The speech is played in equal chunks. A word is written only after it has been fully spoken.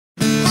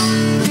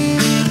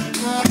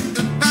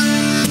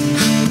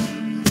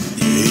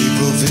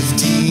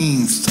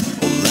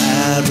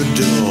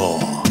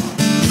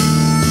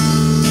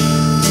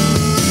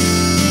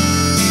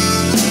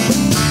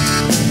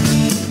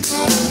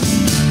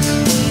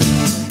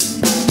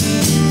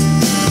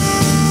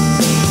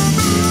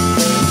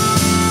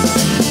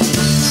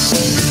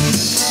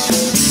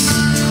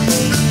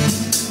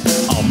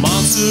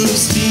of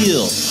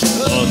steel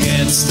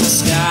against the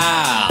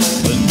sky.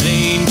 The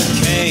name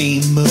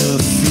became a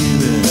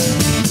feeling.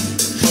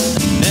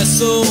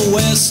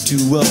 SOS to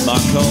a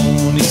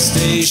Marconi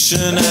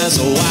station as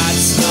a white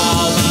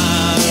star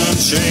line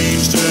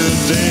changed her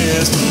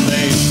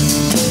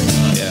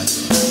destination. Oh, yeah.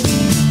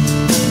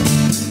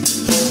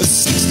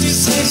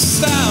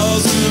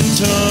 66,000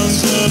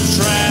 tons of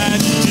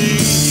tragedy.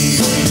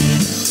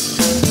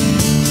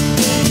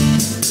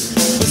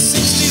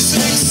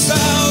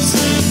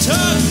 66,000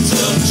 tons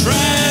of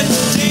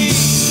tragedy.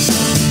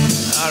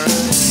 All right.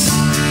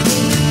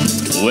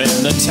 When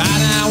the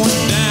Titanic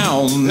went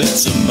down, it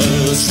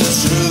submerged the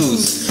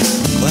truth,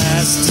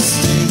 class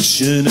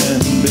distinction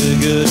and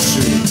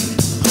bigotry.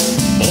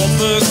 All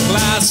first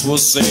class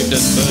was saved at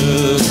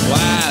first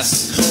class.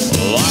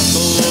 Lock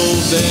the low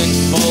deck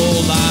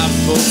for life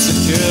for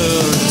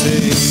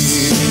security.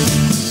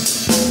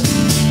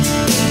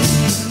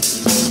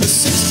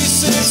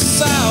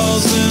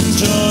 66,000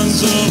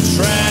 tons of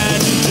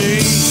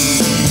tragedy.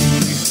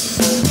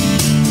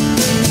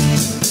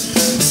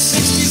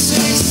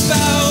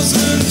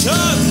 66,000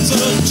 tons of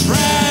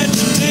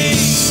tragedy.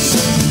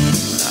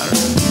 All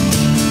right.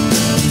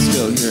 Let's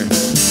go here.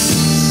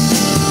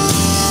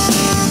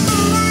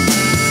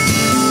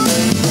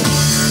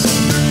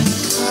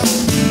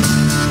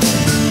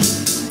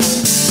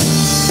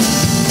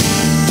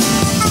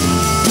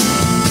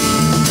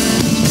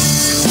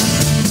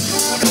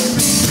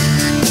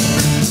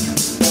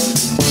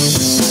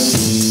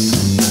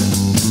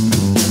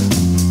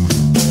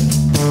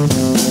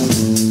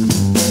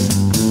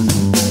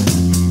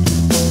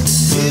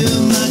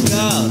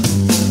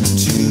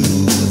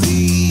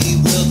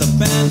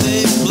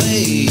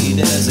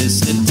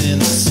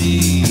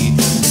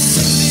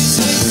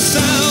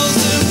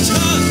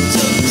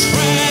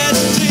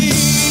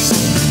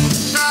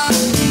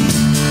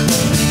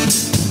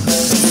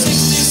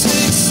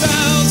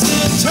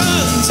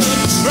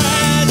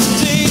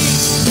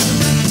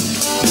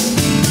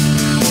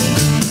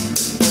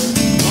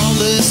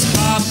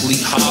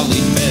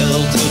 Holly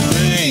felt a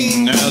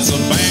ring as a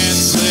band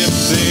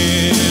slipped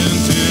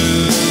into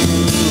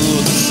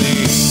the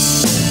sea.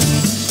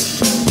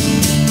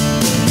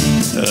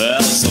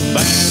 As the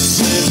band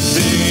slipped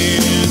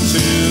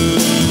into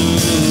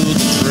the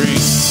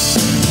tree.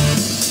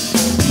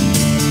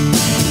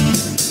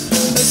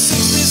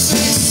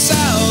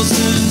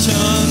 66,000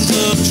 tons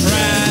of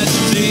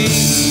tragedy.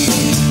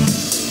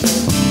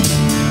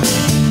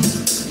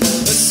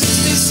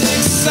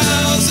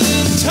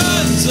 66,000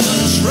 tons of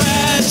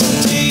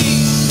tragedy.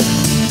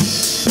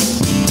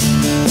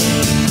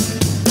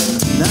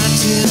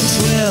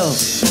 1912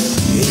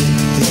 hit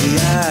the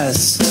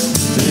ice.